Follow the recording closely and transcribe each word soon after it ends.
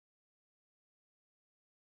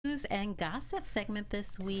News and gossip segment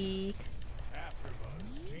this week.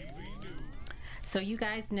 AfterBuzz TV News. So you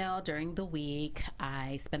guys know during the week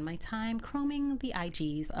I spend my time combing the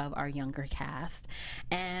IGs of our younger cast,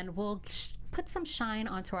 and we'll put some shine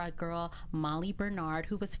onto our girl Molly Bernard,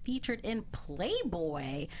 who was featured in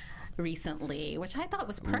Playboy recently, which I thought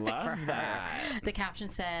was perfect for her. That. The caption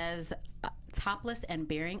says, topless and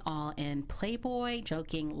bearing all in Playboy,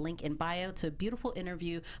 joking, link in bio to a beautiful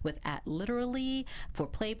interview with @literally for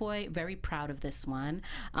Playboy. Very proud of this one.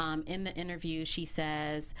 In the interview, she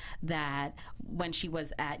says that when she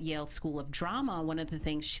was at Yale School of Drama, one of the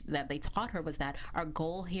things that they taught her was that our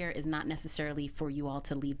goal here is not necessarily for you all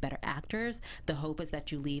to leave better actors. The hope is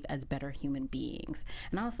that you leave as better human beings.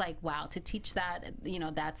 And I was like, wow, to teach that, you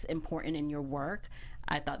know, that's important in your work.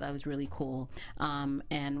 I thought that was really cool.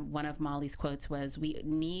 And one of Molly's quotes was, we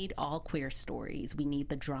need all queer stories. We need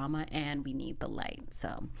the drama and we need the light.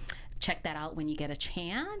 So check that out when you get a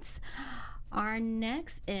chance. Our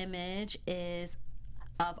next image is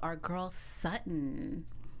of our girl Sutton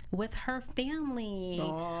with her family.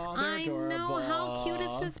 Aw, they're I know, adorable. how cute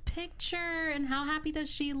is this picture, and how happy does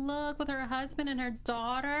she look with her husband and her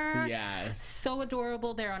daughter? Yes. So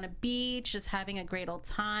adorable. They're on a beach just having a great old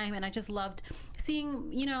time, and I just loved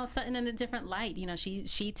seeing, you know, Sutton in a different light. You know,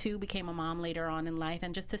 she too became a mom later on in life,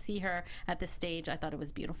 and just to see her at this stage, I thought it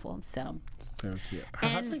was beautiful. So cute. Her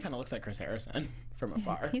husband kind of looks like Chris Harrison from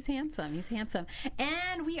afar. he's handsome. He's handsome.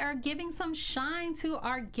 And we are giving some shine to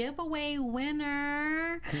our giveaway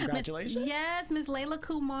winner. Congratulations. Yes, Ms. Layla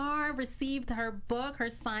Kumar received her book, her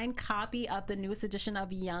signed copy of the newest edition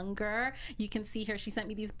of Younger. You can see her. She sent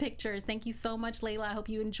me these pictures. Thank you so much, Layla. I hope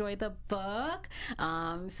you enjoyed the book.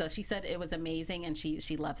 So she said it was amazing, and she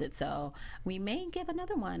loves it. So we may give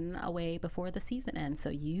another one away before the season ends. So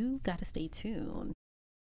you got to stay tuned.